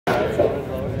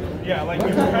Yeah, like we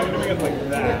were kind of doing it like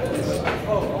that.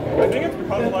 I think it's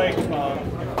because like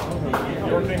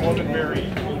your thing wasn't very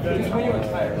even.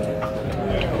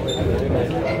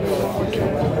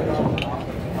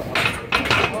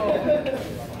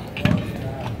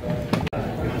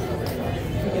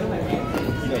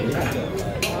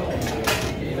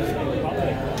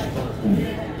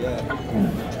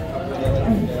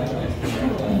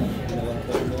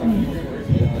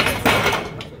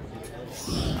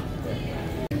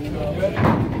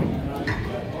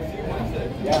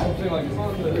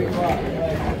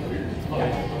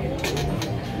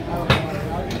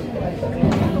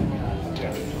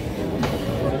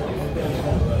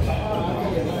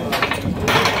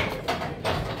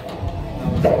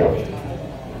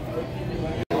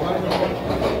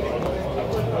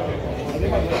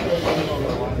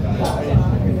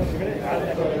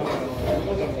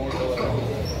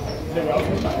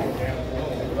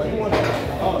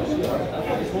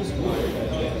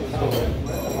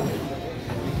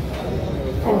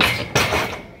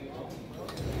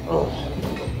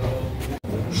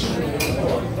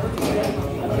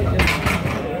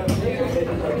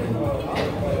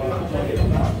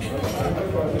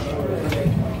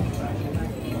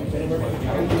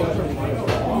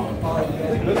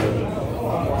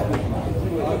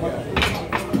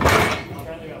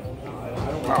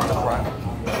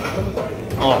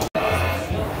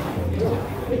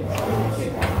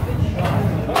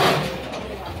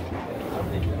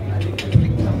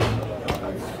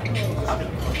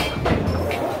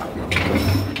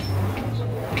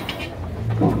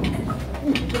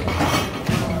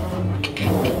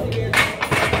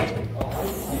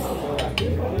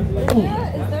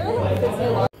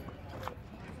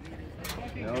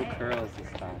 No curls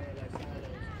this time.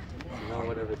 You know,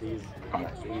 whatever these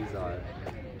are.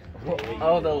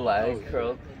 Oh, the leg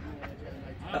curl.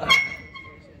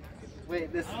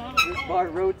 Wait, this bar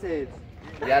rotates.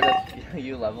 Yeah, that's,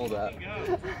 you leveled up.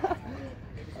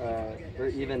 Or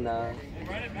even Run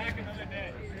it back another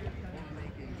day.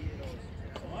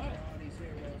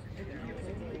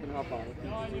 you can hop on.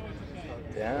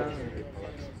 Yeah.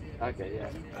 Okay, yeah.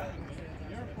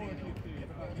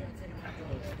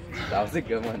 That was a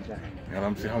good one, Jack. Yeah,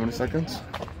 let me see how many seconds.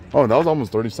 Oh, that was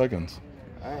almost 30 seconds.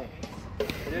 Alright.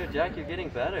 Dude, Jack, you're getting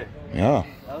better. Yeah.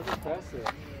 That was impressive.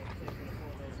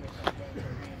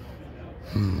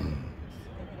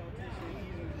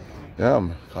 Yeah,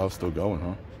 Kyle's still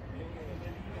going,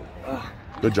 huh?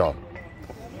 Good job.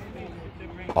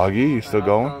 Augie, you still I'll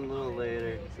going? on a little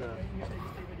later, so.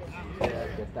 Yeah,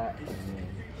 get that.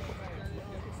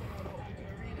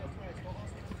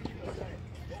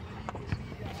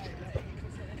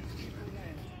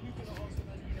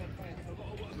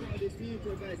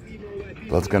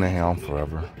 That's gonna hang on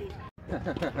forever.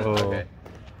 Okay.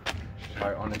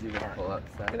 Alright, wanna do the pull up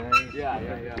set? Yeah.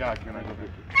 Yeah, can I go do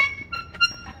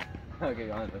Okay,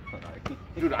 go on.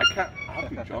 Dude, I can't. How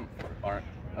can you jump? Alright.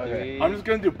 Okay. I'm just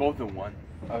gonna do both in one.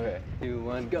 Okay. 2,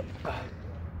 1, go.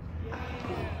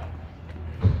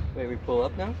 Wait, we pull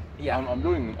up now? Yeah. I'm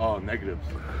doing negatives.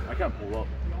 I can't pull up.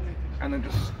 And then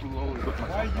just slowly put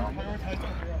myself down.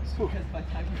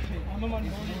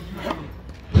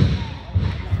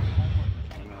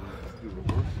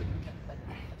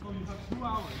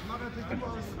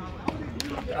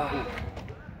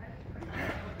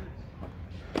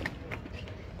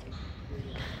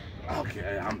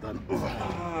 Okay, I'm done.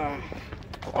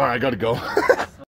 Alright, I gotta go.